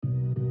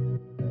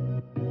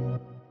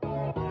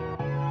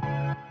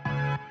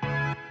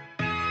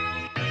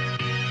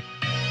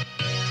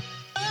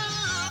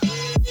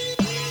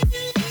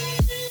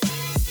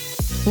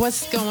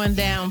What's going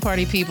down,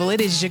 party people? It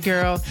is your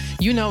girl.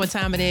 You know what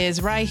time it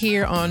is, right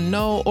here on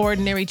No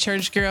Ordinary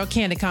Church Girl,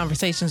 candid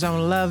conversations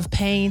on love,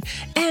 pain,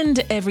 and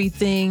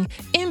everything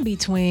in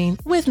between,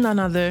 with none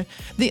other,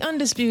 the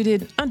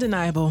undisputed,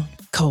 undeniable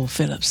Cole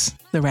Phillips,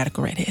 the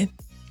radical redhead.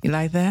 You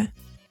like that?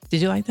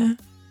 Did you like that?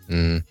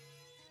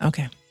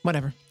 Okay,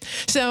 whatever.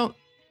 So,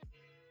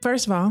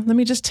 first of all, let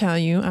me just tell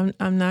you,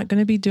 I'm not going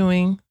to be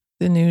doing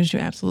the news you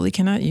absolutely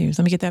cannot use.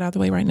 Let me get that out of the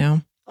way right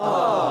now.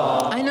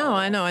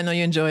 I know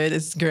you enjoy it.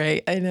 It's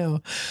great. I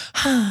know.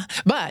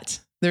 But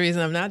the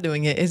reason I'm not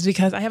doing it is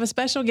because I have a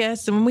special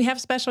guest. And when we have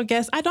special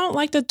guests, I don't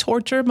like to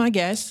torture my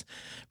guests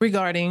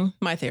regarding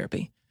my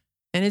therapy.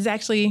 And it's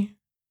actually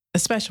a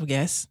special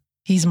guest.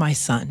 He's my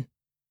son.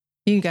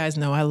 You guys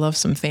know I love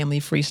some family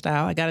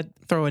freestyle. I got to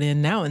throw it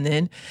in now and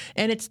then.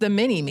 And it's the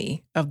mini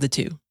me of the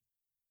two.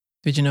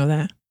 Did you know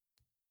that?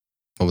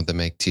 What would that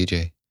make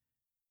TJ?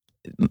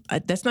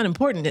 That's not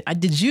important.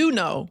 Did you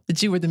know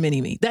that you were the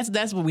mini me?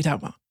 That's what we talk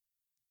about.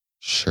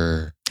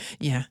 Sure.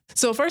 Yeah.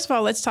 So first of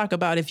all, let's talk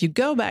about, if you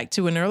go back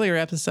to an earlier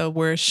episode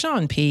where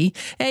Sean P,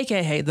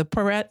 aka the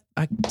Perret,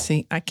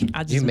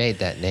 You made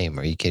that name.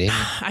 Are you kidding me?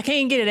 I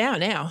can't get it out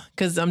now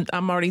because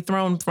I'm already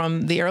thrown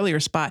from the earlier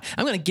spot.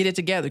 I'm going to get it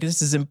together because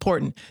this is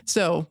important.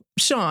 So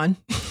Sean,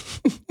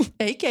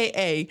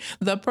 aka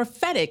the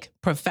prophetic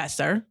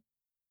professor,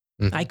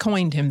 I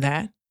coined him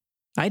that.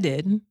 I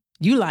did.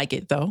 You like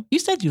it though. You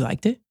said you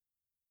liked it.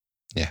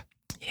 Yeah.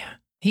 Yeah.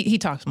 He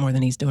talks more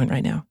than he's doing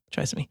right now.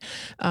 Trust me.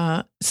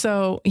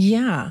 So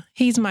yeah,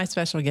 he's my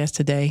special guest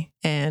today.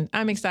 And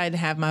I'm excited to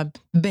have my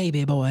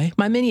baby boy,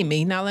 my mini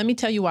me. Now, let me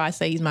tell you why I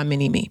say he's my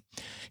mini me.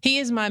 He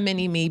is my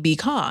mini me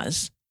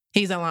because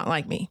he's a lot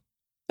like me.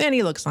 And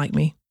he looks like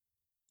me.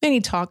 And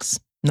he talks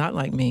not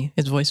like me.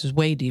 His voice is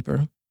way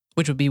deeper,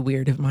 which would be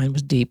weird if mine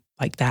was deep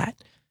like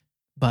that.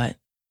 But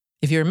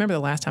if you remember the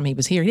last time he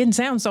was here, he didn't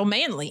sound so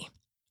manly.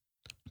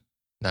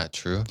 Not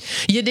true.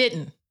 You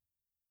didn't.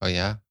 Oh,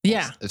 yeah?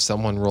 Yeah. If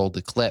someone rolled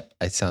a clip,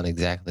 I'd sound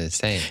exactly the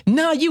same.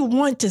 No, you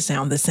want to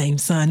sound the same,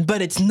 son,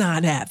 but it's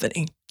not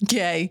happening.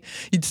 Okay?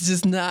 It's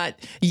just not.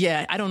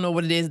 Yeah, I don't know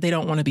what it is. They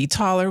don't want to be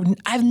taller.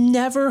 I've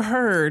never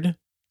heard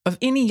of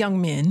any young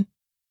men,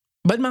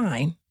 but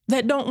mine,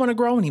 that don't want to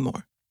grow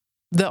anymore.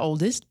 The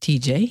oldest,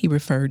 TJ, he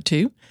referred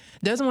to,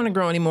 doesn't want to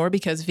grow anymore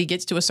because if he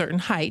gets to a certain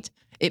height,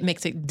 it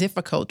makes it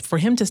difficult for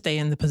him to stay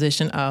in the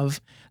position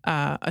of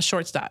a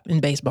shortstop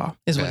in baseball,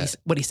 is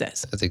what he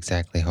says. That's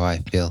exactly how I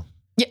feel.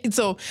 Yeah.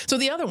 So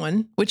the other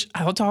one, which,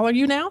 how tall are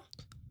you now?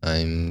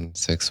 I'm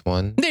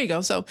 6'1". There you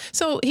go. So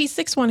he's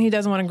 6'1". He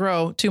doesn't want to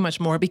grow too much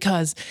more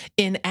because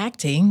in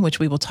acting, which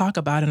we will talk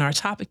about in our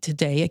topic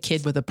today, A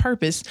Kid with a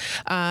Purpose,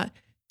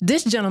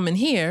 this gentleman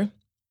here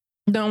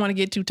don't want to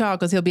get too tall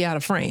because he'll be out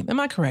of frame. Am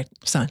I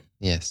correct, son?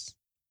 Yes.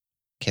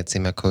 Can't see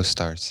my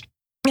co-stars.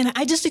 And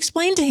I just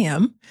explained to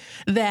him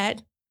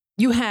that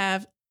you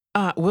have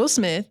Will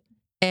Smith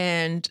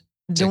and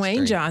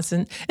Dwayne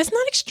Johnson. It's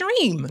not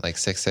extreme. Like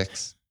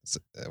 6'6",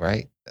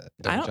 right?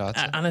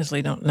 I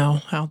honestly don't know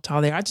how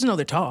tall they are. I just know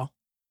they're tall.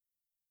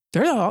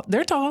 They're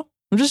tall.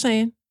 I'm just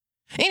saying.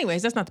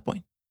 Anyways, that's not the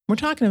point. We're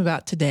talking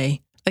about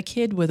today a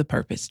kid with a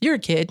purpose. You're a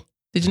kid.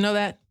 Did you know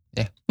that?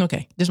 Yeah.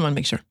 Okay. Just want to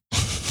make sure.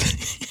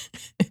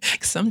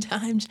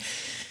 Sometimes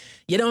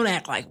you don't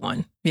act like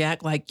one. You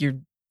act like you're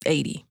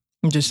 80.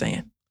 I'm just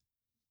saying.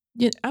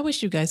 Yeah, I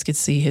wish you guys could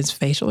see his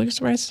facial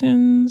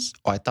expressions.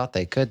 Oh, I thought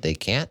they could. They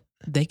can't?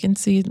 They can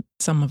see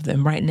some of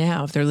them right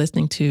now if they're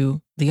listening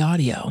to the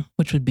audio,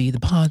 which would be the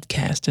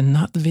podcast and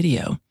not the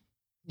video.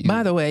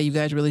 By the way, you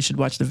guys really should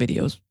watch the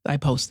videos. I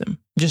post them.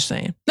 Just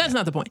saying. That's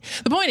not the point.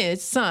 The point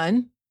is,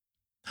 son,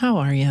 how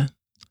are you?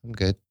 I'm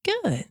good.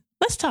 Good.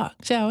 Let's talk,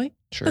 shall we?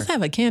 Sure. Let's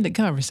have a candid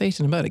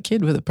conversation about a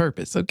kid with a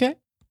purpose, okay?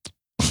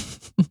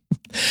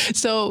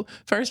 So,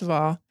 first of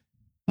all,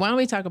 why don't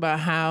we talk about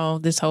how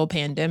this whole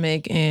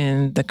pandemic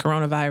and the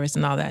coronavirus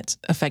and all that's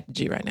affected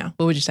you right now?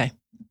 What would you say?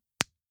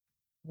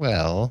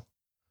 Well,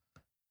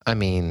 I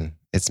mean,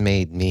 it's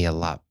made me a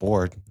lot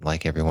bored,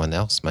 like everyone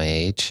else my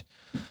age.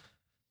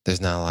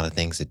 There's not a lot of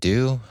things to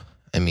do.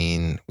 I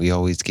mean, we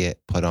always get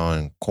put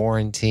on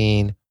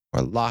quarantine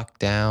or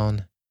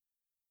lockdown.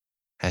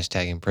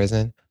 Hashtag in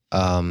prison.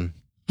 In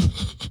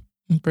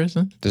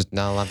prison? There's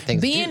not a lot of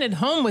things Being to do. at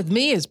home with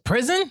me is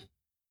prison?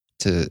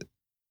 To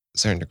a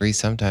certain degree,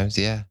 sometimes,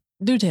 yeah.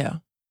 Do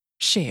tell.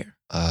 Share.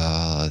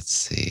 Let's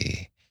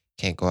see.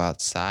 Can't go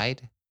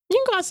outside.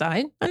 You can go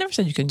outside. I never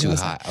said you couldn't Too go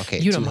outside. hot. Okay,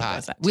 You too don't go hot.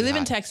 outside. We Too live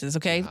in hot. Texas,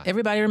 okay? Too hot.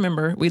 Everybody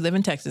remember, we live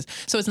in Texas.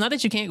 So it's not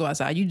that you can't go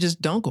outside. You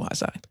just don't go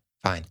outside.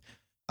 Fine.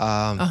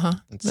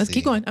 Let's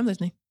keep going. I'm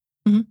listening.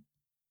 Go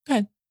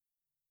ahead.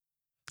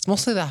 It's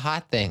mostly the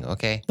hot thing,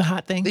 okay? The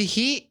hot thing. The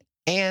heat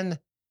and,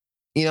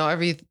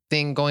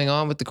 everything going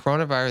on with the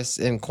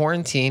coronavirus and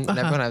quarantine, and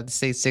everyone have to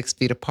stay 6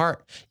 feet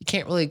apart. You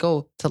can't really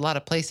go to a lot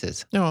of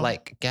places. No.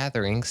 Like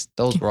gatherings.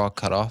 Those were all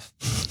cut off.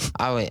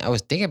 I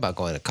was thinking about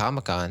going to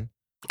Comic-Con.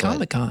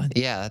 Comic-Con.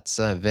 Yeah, that's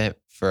an event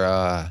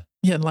for...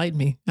 Yeah, enlighten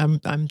me.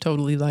 I'm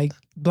totally like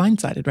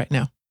blindsided right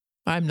now.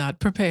 I'm not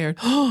prepared.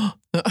 I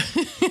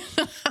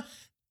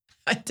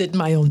did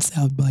my own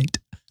soundbite.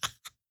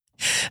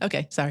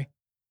 Okay, sorry.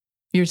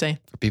 You were saying?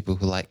 For people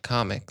who like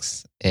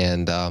comics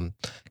and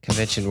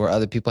convention where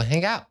other people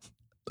hang out.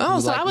 Oh,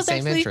 who so like I the was same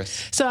actually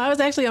interests. so I was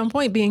actually on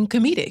point being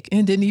comedic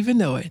and didn't even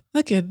know it.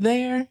 Look at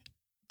there.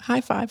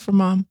 High five for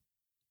mom.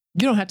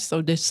 You don't have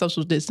to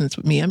social distance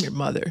with me. I'm your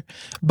mother.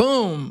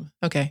 Boom.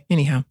 Okay.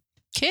 Anyhow,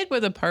 kid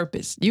with a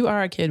purpose. You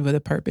are a kid with a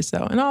purpose,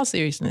 though. In all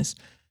seriousness,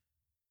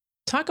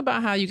 talk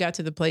about how you got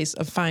to the place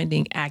of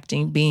finding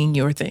acting being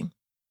your thing.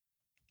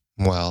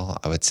 Well,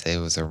 I would say it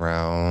was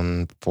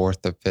around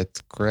 4th or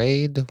 5th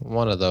grade.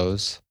 One of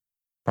those,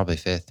 probably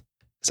 5th,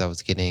 because I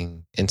was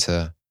getting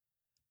into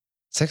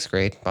 6th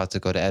grade, about to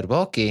go to Ed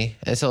Wilkie.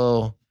 And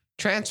so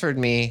transferred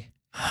me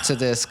to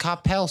this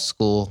Coppell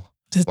school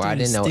This where I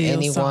dude is didn't know still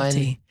anyone.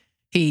 salty.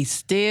 He's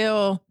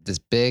still This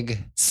big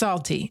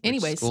salty. rich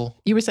Anyways, school.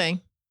 you were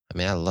saying. I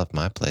mean, I love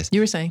my place.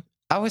 You were saying.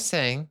 I was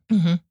saying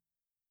Mm-hmm.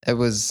 it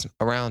was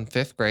around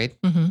 5th grade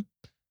Mm-hmm.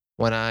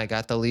 when I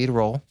got the lead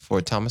role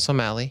for Thomas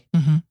O'Malley.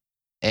 Mm-hmm.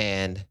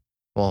 And,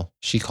 well,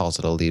 she calls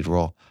it a lead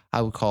role.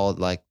 I would call it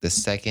like the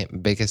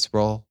second biggest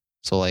role.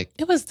 So, like,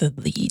 It was the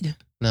lead.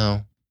 no.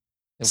 it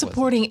wasn't.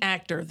 Supporting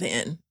actor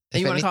then.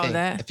 If You want to call it anything-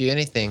 that? If you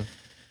anything,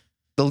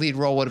 the lead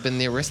role would have been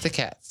the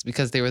Aristocats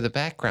because they were the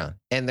background.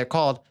 And they're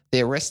called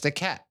the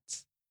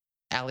Aristocats.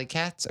 Alley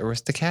Cats,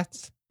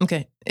 Aristocats.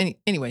 Okay.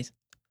 Anyways,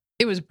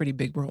 it was a pretty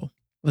big role,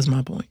 was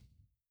my point.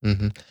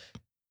 Mm-hmm.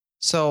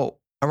 So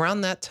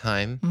around that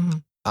time, Mm-hmm.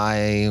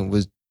 I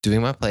was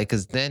doing my play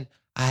because then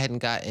I hadn't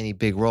got any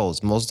big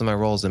roles. Most of my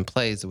roles in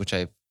plays, which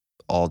I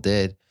all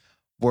did,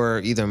 were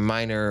either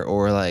minor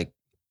or like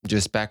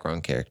just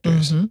background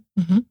characters.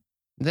 Mm-hmm. Mm-hmm.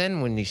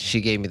 Then when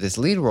she gave me this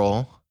lead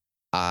role,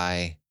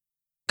 I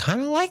kind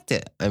of liked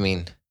it. I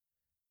mean,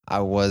 I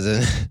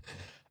wasn't,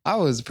 I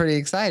was pretty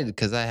excited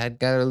because I had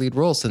got a lead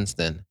role since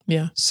then.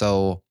 Yeah.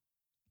 So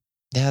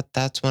yeah,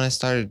 that's when I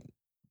started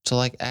to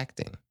like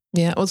acting.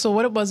 Yeah. Well, so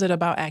what was it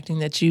about acting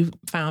that you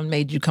found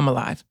made you come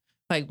alive?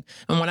 Like,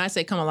 and when I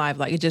say come alive,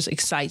 like it just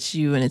excites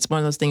you and it's one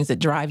of those things that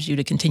drives you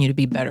to continue to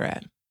be better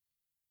at.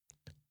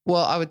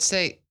 Well, I would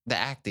say the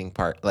acting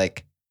part,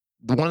 like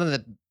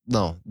the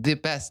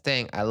best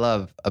thing I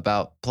love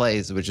about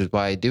plays, which is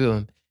why I do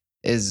them,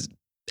 is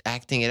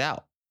acting it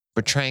out,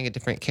 portraying a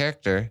different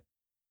character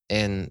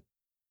and,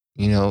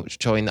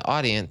 showing the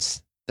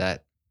audience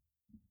that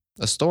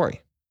a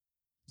story.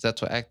 That's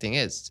what acting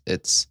is.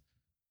 It's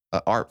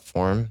an art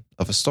form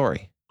of a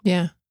story.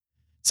 Yeah.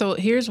 So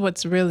here's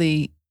what's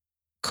really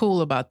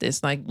cool about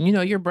this. Like,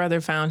 your brother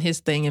found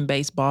his thing in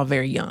baseball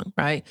very young,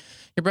 right?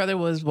 Your brother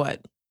was what?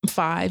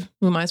 5,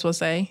 we might as well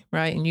say,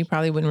 right? And you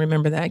probably wouldn't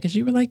remember that because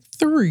you were like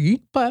 3.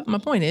 But my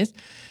point is,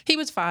 he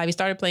was 5. He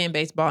started playing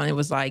baseball and it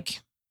was like,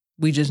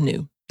 we just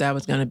knew that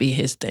was going to be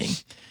his thing.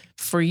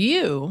 For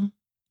you,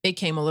 it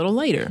came a little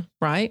later,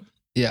 right?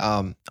 Yeah.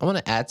 I want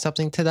to add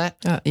something to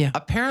that. Yeah.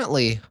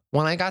 Apparently,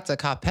 when I got to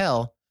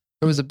Coppell,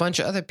 there was a bunch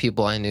of other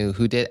people I knew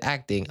who did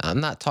acting. I'm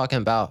not talking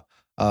about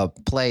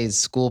plays,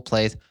 school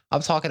plays.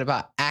 I'm talking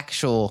about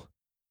actual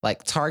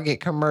like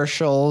Target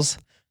commercials.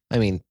 I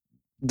mean,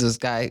 this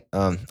guy,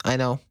 I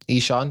know,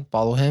 Eshawn,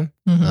 follow him.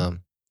 Mm-hmm.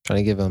 Trying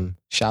to give him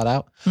a shout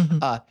out.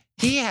 Mm-hmm.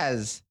 He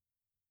has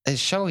a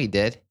show he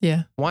did.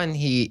 Yeah. One,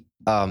 he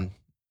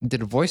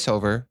did a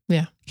voiceover.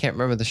 Yeah. Can't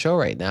remember the show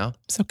right now.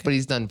 It's okay. But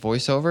he's done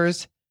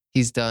voiceovers.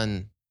 He's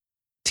done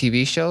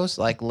TV shows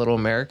like Little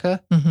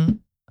America. Mm-hmm.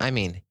 I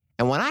mean,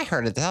 and when I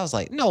heard it, I was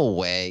like, no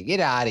way, get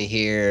out of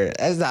here.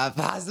 That's not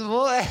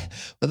possible.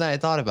 But then I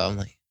thought about it. I'm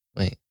like,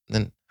 wait,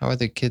 then how are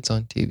the kids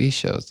on TV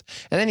shows?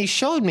 And then he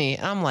showed me,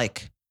 and I'm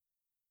like,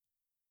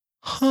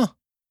 huh.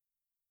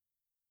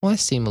 Well, I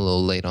seem a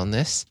little late on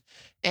this.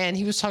 And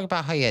he was talking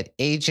about how he had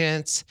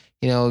agents,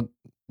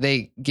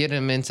 they get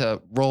him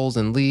into roles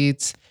and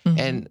leads. Mm-hmm.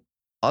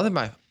 And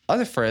my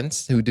other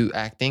friends who do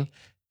acting,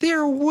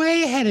 they're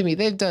way ahead of me.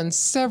 They've done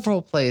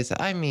several plays.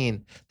 I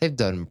mean, they've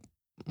done,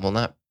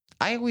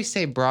 I always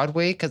say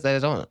Broadway because I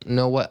don't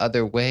know what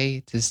other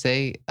way to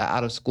say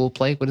out of school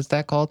play. What is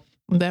that called?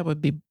 That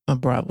would be a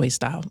Broadway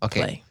style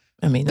play.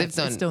 I mean, it's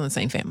still in the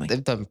same family.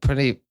 They've done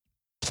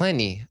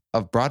plenty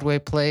of Broadway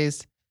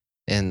plays,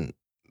 and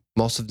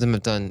most of them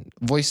have done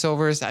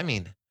voiceovers. I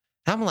mean,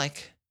 I'm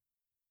like,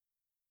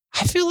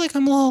 I feel like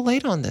I'm a little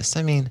late on this.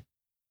 I mean,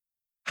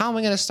 how am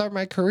I going to start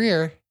my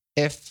career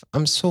if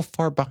I'm so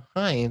far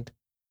behind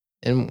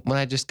and when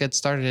I just get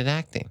started in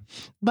acting?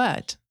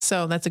 But,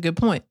 so that's a good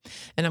point.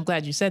 And I'm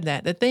glad you said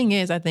that. The thing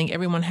is, I think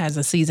everyone has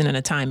a season and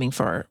a timing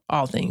for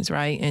all things,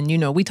 right? And,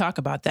 we talk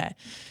about that.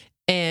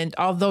 And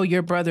although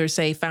your brother,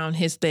 say, found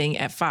his thing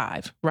at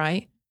 5,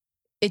 right?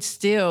 It's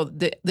still,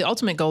 the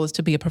ultimate goal is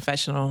to be a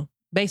professional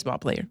baseball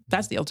player.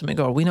 That's the ultimate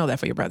goal. We know that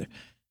for your brother.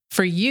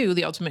 For you,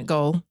 the ultimate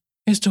goal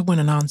is to win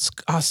an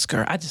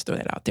Oscar. I just throw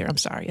that out there. I'm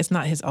sorry. It's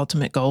not his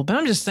ultimate goal, but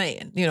I'm just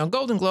saying,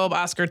 Golden Globe,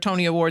 Oscar,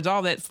 Tony Awards,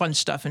 all that fun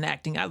stuff in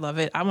acting. I love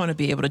it. I want to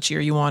be able to cheer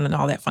you on and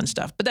all that fun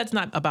stuff, but that's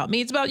not about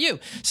me. It's about you.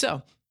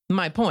 So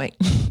my point,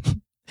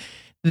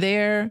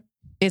 there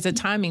is a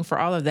timing for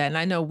all of that. And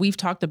I know we've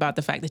talked about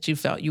the fact that you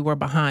felt you were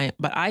behind,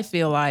 but I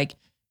feel like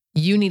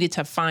you needed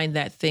to find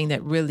that thing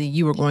that really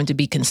you were going to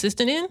be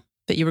consistent in,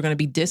 that you were going to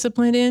be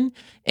disciplined in.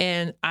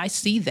 And I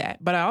see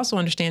that. But I also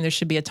understand there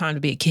should be a time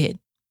to be a kid.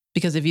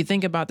 Because if you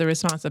think about the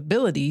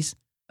responsibilities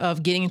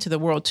of getting into the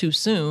world too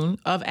soon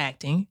of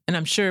acting, and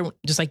I'm sure,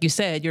 just like you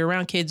said, you're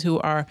around kids who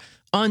are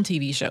on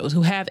TV shows,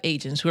 who have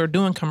agents, who are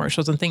doing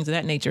commercials and things of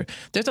that nature.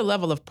 There's a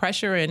level of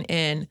pressure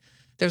and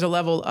there's a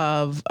level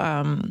of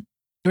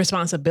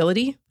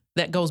responsibility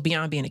that goes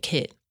beyond being a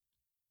kid.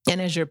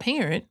 And as your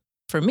parent,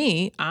 for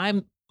me,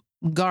 I'm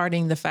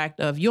guarding the fact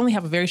of you only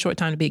have a very short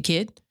time to be a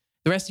kid.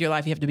 The rest of your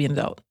life, you have to be an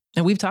adult.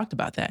 And we've talked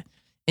about that.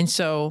 And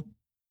so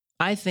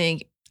I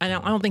think, and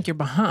I don't think you're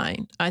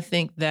behind. I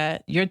think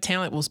that your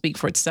talent will speak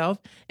for itself.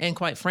 And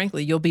quite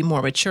frankly, you'll be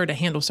more mature to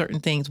handle certain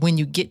things when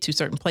you get to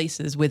certain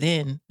places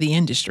within the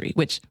industry,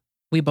 which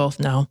we both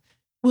know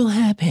will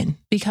happen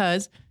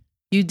because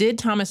you did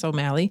Thomas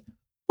O'Malley.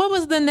 What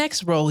was the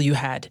next role you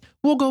had?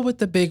 We'll go with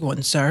the big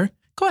one, sir.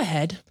 Go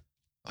ahead.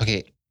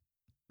 Okay.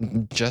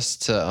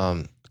 Just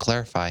to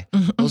clarify,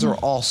 those are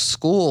all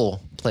school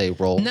play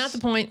roles. Not the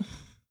point.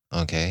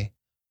 Okay.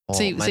 Well,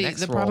 see,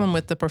 the problem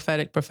with the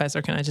prophetic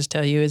professor, can I just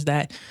tell you, is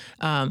that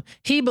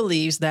he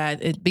believes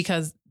that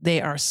because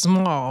they are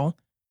small,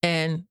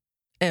 and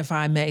if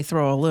I may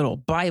throw a little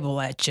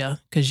Bible at you,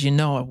 because you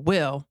know it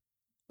will,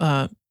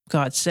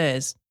 God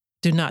says,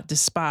 do not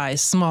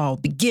despise small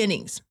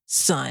beginnings,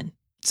 son.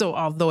 So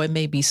although it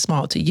may be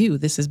small to you,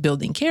 this is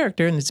building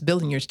character and it's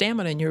building your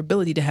stamina and your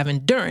ability to have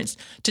endurance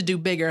to do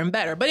bigger and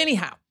better. But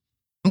anyhow,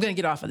 I'm going to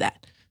get off of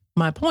that.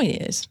 My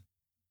point is,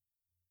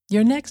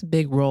 your next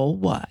big role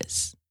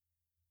was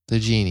the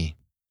genie.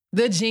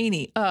 The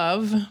genie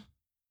of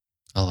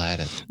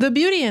Aladdin. The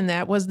beauty in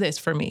that was this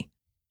for me,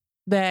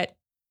 that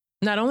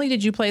not only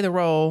did you play the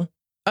role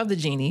of the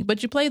genie,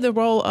 but you played the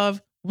role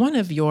of one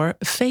of your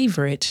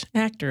favorite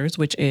actors,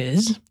 which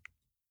is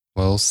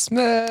Will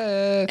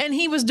Smith. And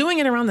he was doing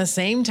it around the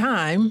same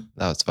time.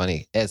 That was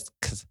funny. It's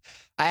because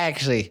I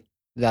actually,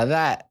 now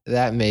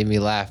that made me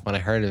laugh when I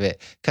heard of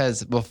it.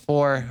 Because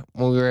before,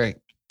 when we were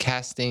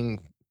casting,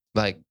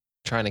 like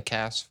trying to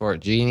cast for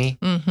Genie,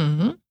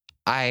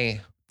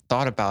 I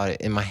thought about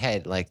it in my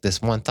head, like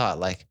this one thought,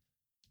 like,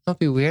 that'd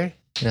be weird.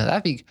 You know,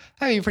 that'd be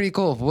pretty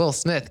cool if Will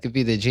Smith could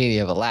be the genie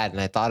of Aladdin.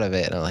 I thought of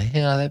it and I'm like,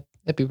 yeah,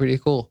 that'd be pretty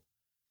cool.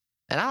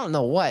 And I don't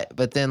know what,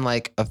 but then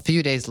like a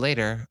few days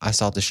later, I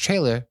saw this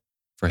trailer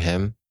for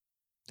him,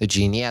 the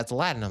genie as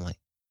Aladdin. I'm like,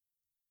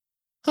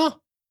 huh?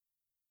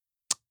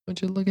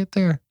 Would you look at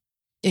there?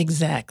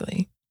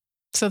 Exactly.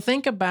 So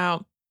think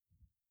about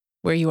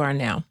where you are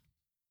now,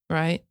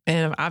 right?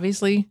 And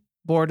obviously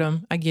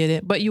boredom, I get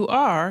it, but you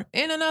are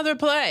in another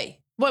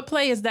play. What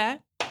play is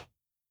that?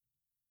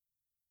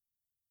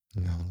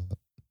 No.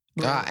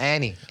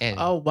 Annie.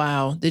 Oh,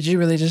 wow. Did you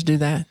really just do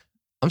that?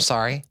 I'm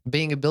sorry.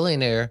 Being a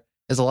billionaire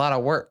is a lot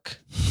of work.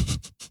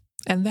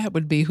 And that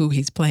would be who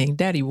he's playing,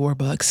 Daddy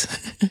Warbucks.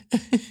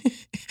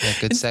 Yeah,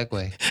 good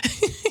segue.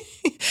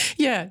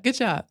 Yeah, good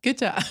job. Good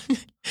job.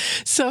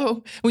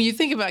 So when you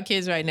think about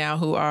kids right now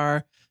who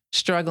are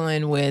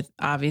struggling with,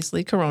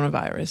 obviously,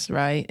 coronavirus,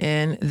 right?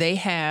 And they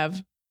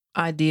have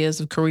ideas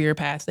of career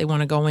paths they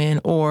want to go in,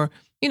 or,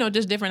 you know,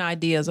 just different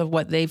ideas of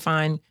what they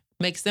find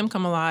makes them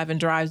come alive and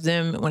drives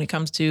them when it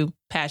comes to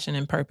passion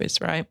and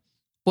purpose, right?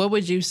 What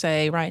would you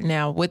say right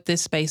now with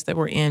this space that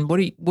we're in? What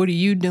are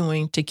you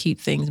doing to keep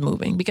things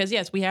moving? Because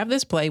yes, we have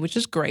this play, which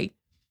is great,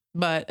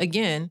 but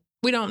again,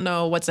 we don't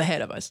know what's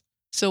ahead of us.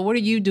 So what are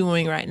you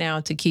doing right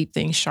now to keep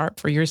things sharp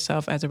for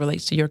yourself as it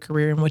relates to your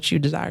career and what you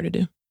desire to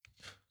do?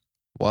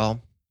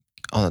 Well,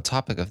 on the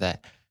topic of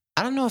that,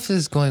 I don't know if this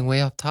is going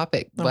way off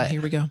topic, but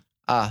here we go.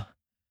 I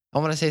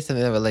want to say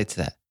something that relates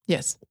to that.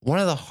 Yes. One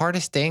of the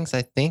hardest things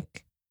I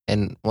think,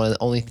 and one of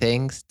the only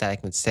things that I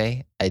can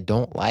say I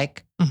don't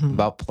like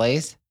about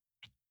plays,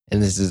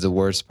 and this is the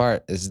worst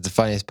part, this is the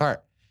funniest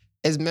part,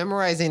 is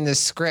memorizing the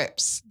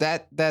scripts.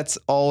 That's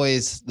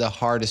always the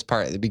hardest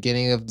part at the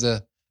beginning of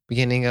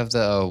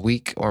the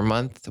week or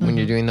month when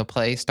you're doing the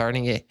play,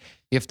 starting it.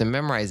 You have to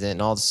memorize it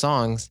and all the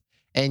songs,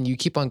 and you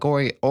keep on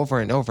going over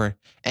and over.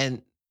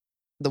 And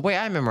the way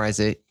I memorize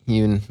it,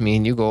 me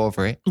and you go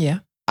over it. Yeah.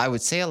 I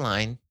would say a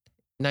line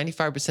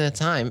 95% of the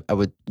time. I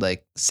would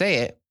like say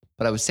it,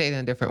 but I would say it in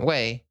a different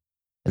way.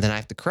 And then I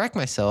have to correct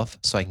myself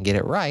so I can get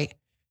it right.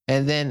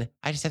 And then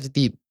I just have to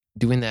keep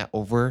doing that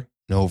over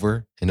and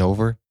over and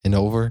over and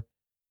over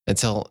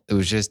until it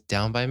was just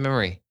down by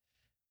memory,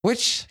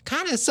 which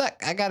kind of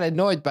sucked. I got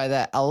annoyed by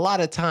that a lot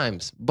of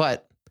times,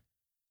 but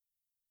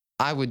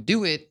I would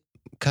do it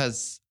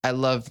because I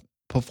love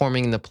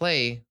performing in the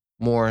play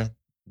more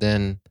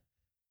than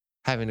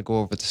having to go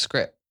over the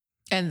script.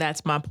 And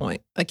that's my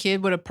point. A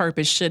kid with a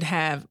purpose should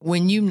have,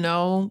 when you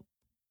know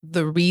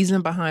the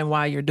reason behind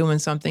why you're doing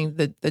something,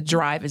 the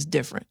drive is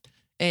different.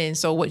 And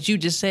so what you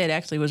just said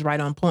actually was right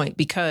on point,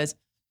 because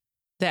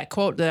that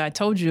quote that I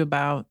told you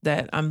about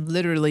that I'm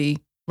literally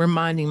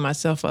reminding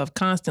myself of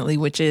constantly,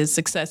 which is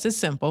success is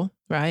simple,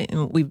 right?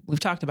 And we've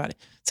talked about it.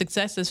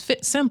 Success is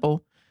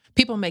simple.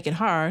 People make it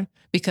hard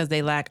because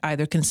they lack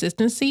either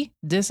consistency,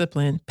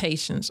 discipline,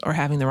 patience, or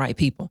having the right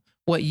people.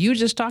 What you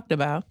just talked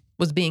about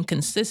was being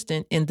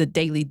consistent in the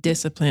daily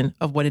discipline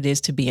of what it is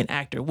to be an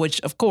actor,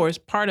 which, of course,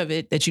 part of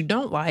it that you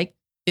don't like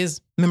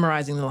is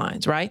memorizing the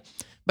lines, right?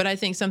 But I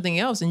think something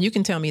else, and you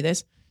can tell me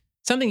this,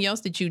 something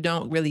else that you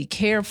don't really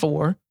care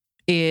for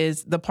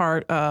is the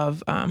part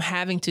of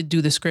having to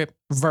do the script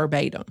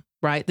verbatim,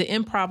 right? The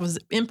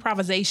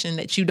improvisation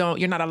that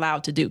you're not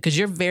allowed to do because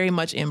you're very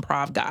much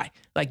improv guy.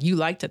 Like you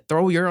like to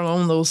throw your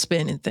own little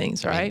spin and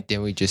things, right? I mean,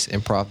 didn't we just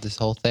improv this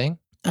whole thing?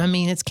 I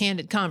mean, it's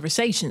candid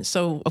conversation.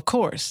 So of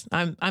course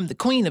I'm the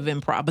queen of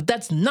improv, but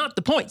that's not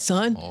the point,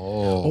 son.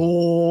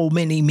 Oh,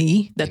 mini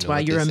me. That's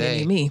why you're a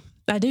mini me.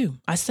 I do.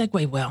 I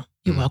segue well.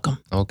 You're welcome.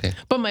 Okay.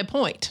 But my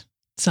point,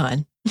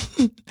 son,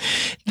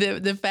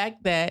 the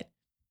fact that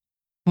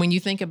when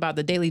you think about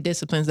the daily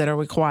disciplines that are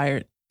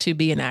required to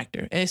be an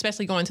actor, and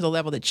especially going to the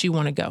level that you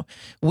want to go,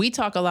 we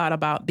talk a lot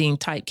about being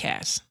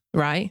typecast,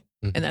 right?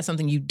 Mm-hmm. And that's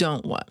something you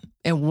don't want.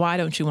 And why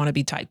don't you want to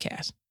be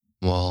typecast?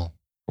 Well,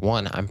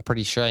 one, I'm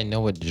pretty sure I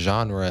know what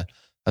genre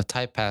of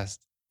typecast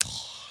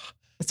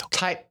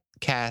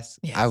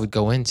I would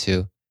go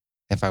into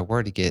if I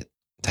were to get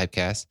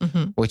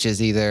typecast, which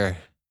is either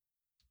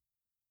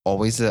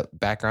always a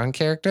background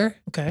character,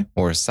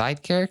 or a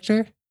side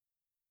character,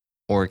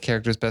 or a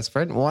character's best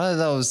friend. One of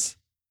those,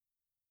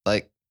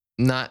 like,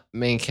 not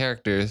main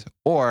characters,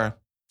 or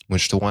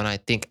which the one I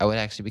think I would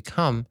actually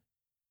become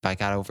if I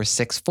got over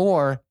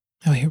 6'4",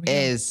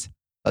 is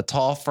a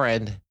tall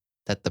friend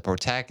that the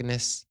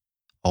protagonist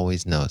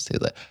always knows.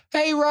 He's like,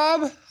 "Hey,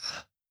 Rob,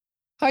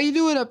 how you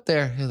doing up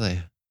there?" He's like,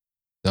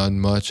 "Not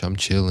much. I'm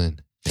chilling."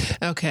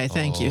 Okay,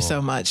 thank you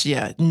so much.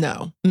 Yeah,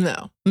 no.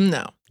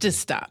 Just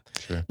stop.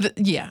 Sure.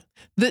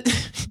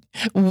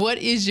 What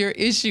is your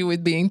issue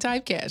with being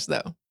typecast,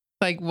 though?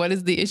 Like, what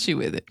is the issue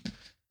with it?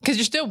 Because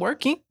you're still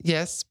working.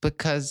 Yes,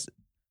 because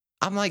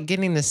I'm like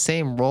getting the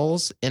same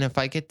roles. And if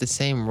I get the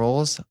same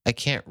roles, I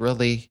can't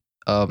really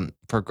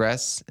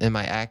progress in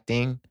my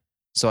acting.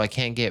 So I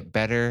can't get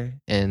better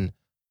and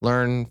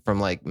learn from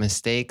like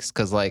mistakes.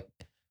 Because like,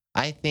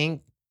 I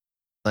think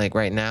like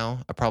right now,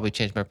 I probably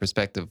changed my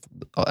perspective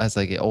as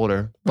I get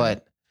older.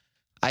 But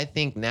I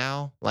think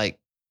now, like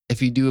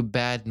if you do a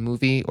bad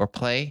movie or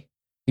play,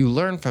 you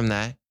learn from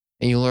that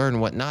and you learn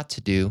what not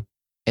to do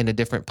in a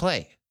different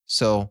play.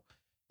 So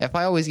if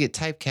I always get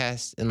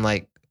typecast in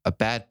like a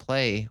bad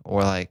play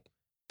or like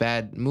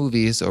bad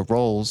movies or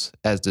roles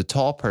as the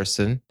tall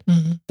person,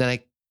 then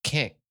I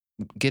can't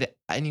get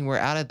anywhere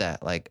out of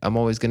that. Like I'm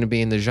always going to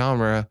be in the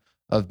genre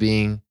of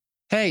being,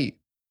 hey,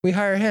 we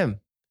hire him.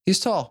 He's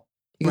tall.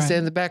 He can stay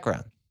in the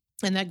background.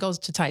 And that goes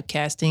to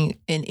typecasting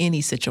in any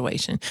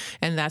situation.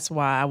 And that's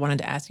why I wanted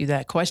to ask you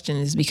that question,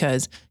 is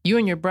because you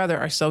and your brother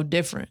are so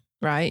different,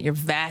 right? You're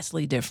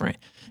vastly different.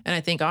 And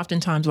I think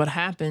oftentimes what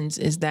happens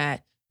is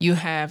that you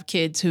have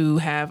kids who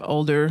have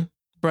older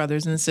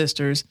brothers and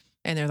sisters,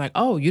 and they're like,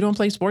 "Oh, you don't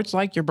play sports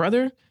like your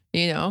brother?"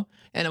 You know?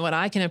 And what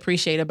I can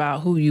appreciate about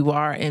who you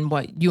are and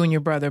what you and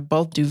your brother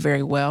both do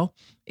very well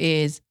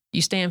is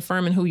you stand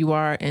firm in who you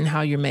are and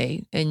how you're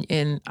made.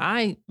 And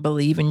I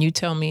believe, and you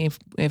tell me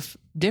if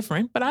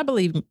different, but I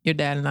believe your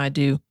dad and I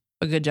do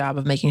a good job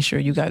of making sure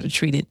you guys are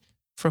treated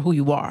for who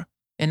you are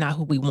and not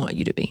who we want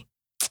you to be.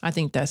 I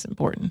think that's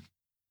important.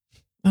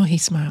 Oh, he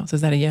smiles.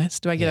 Is that a yes?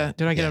 Did I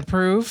get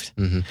approved?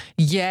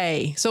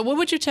 Yay. So what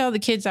would you tell the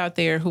kids out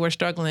there who are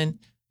struggling,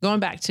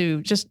 going back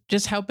to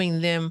just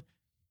helping them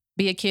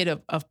be a kid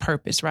of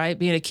purpose, right?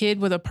 Being a kid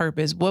with a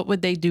purpose. What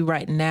would they do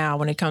right now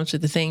when it comes to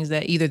the things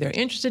that either they're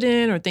interested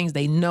in or things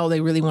they know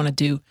they really want to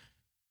do?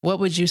 What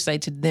would you say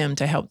to them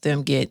to help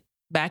them get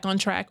back on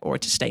track or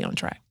to stay on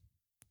track?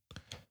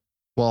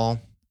 Well,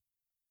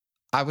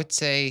 I would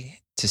say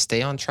to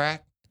stay on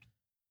track,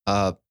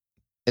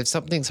 if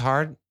something's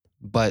hard,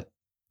 but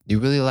you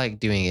really like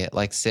doing it,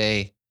 like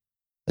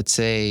let's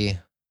say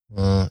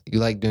you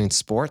like doing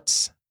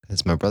sports,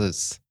 because my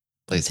brother's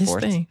plays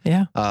sports. His thing,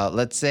 yeah.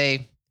 Let's say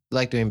you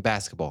like doing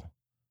basketball,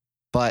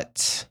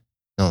 but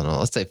no,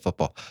 let's say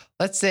football.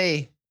 Let's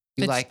say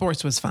you like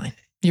sports was fine.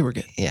 You were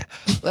good. Yeah.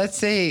 Let's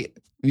say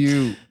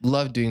you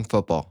love doing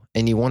football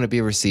and you want to be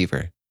a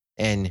receiver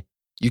and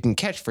you can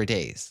catch for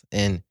days,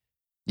 and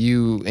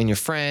you and your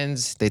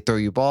friends, they throw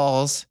you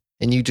balls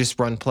and you just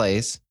run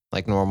plays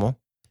like normal.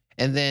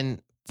 And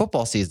then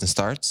football season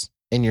starts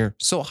and you're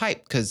so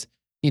hyped because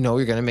you know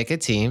you're going to make a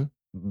team,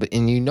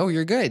 and you know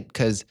you're good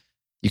because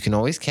you can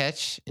always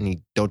catch and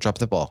you don't drop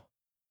the ball.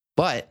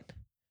 But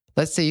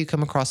let's say you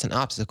come across an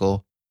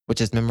obstacle,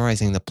 which is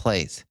memorizing the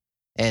plays.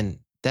 And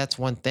that's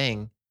one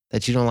thing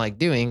that you don't like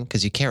doing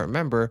because you can't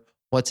remember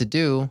what to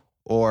do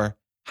or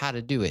how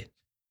to do it.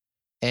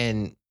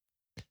 And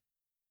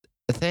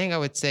the thing I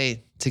would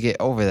say to get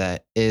over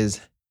that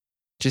is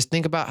just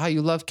think about how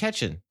you love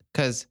catching,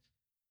 because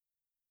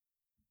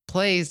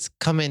plays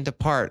come into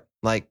part.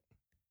 Like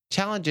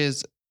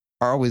challenges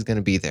are always going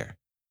to be there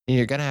and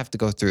you're going to have to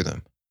go through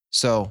them.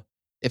 So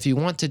if you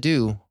want to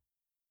do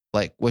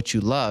like what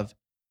you love,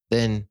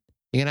 then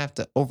you're going to have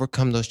to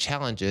overcome those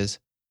challenges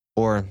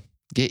or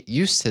get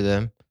used to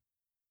them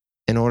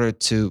in order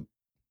to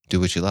do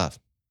what you love.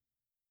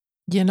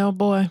 You know,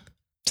 boy,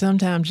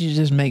 sometimes you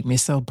just make me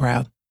so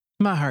proud.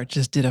 My heart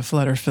just did a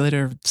flutter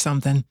or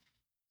something.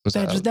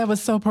 That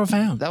was so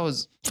profound. That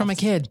was from a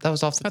kid. That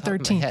was off the top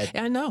 13. of my head.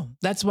 I know.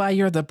 That's why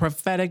you're the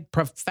prophetic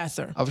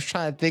professor. I was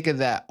trying to think of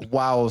that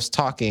while I was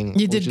talking.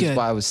 You did which good. Is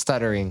why I was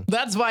stuttering.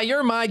 That's why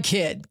you're my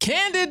kid.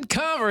 Candid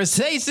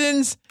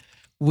Conversations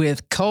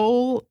with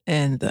Cole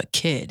and the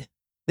Kid.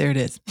 There it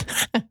is.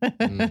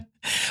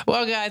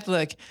 Well, guys,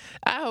 look,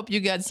 I hope you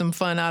got some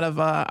fun out of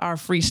our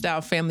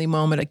freestyle family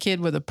moment, a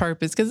kid with a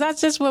purpose, because that's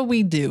just what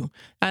we do.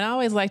 And I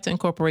always like to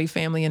incorporate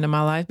family into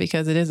my life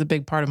because it is a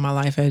big part of my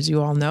life, as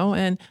you all know.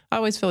 And I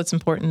always feel it's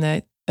important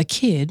that a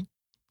kid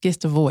gets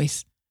to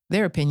voice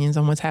their opinions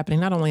on what's happening,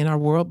 not only in our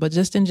world, but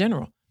just in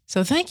general.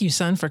 So thank you,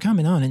 son, for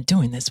coming on and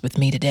doing this with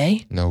me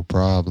today. No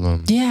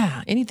problem.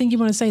 Yeah. Anything you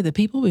want to say to the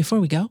people before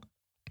we go?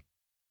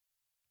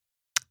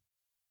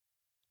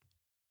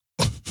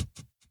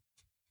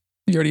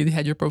 You already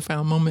had your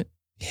profound moment?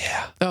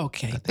 Yeah.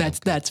 Okay,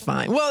 that's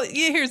fine. Well,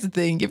 here's the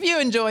thing. If you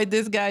enjoyed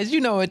this, guys,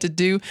 you know what to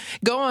do.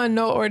 Go on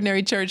No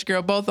Ordinary Church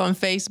Girl, both on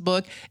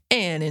Facebook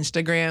and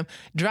Instagram.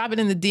 Drop it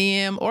in the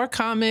DM or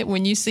comment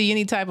when you see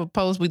any type of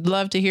post. We'd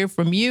love to hear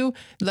from you.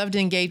 Love to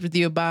engage with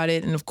you about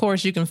it. And of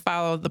course, you can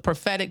follow the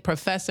Prophetic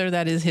Professor.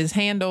 That is his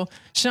handle,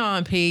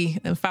 Sean P.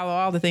 And follow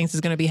all the things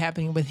that's going to be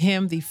happening with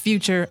him, the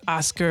future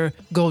Oscar,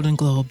 Golden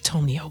Globe,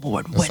 Tony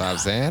Award winner. That's what I'm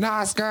saying.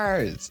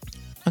 Oscars.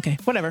 Okay,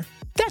 whatever.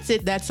 That's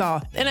it. That's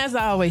all. And as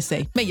I always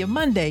say, may your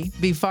Monday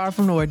be far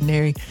from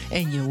ordinary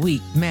and your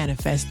week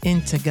manifest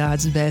into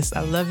God's best.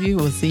 I love you.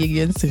 We'll see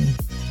you again soon.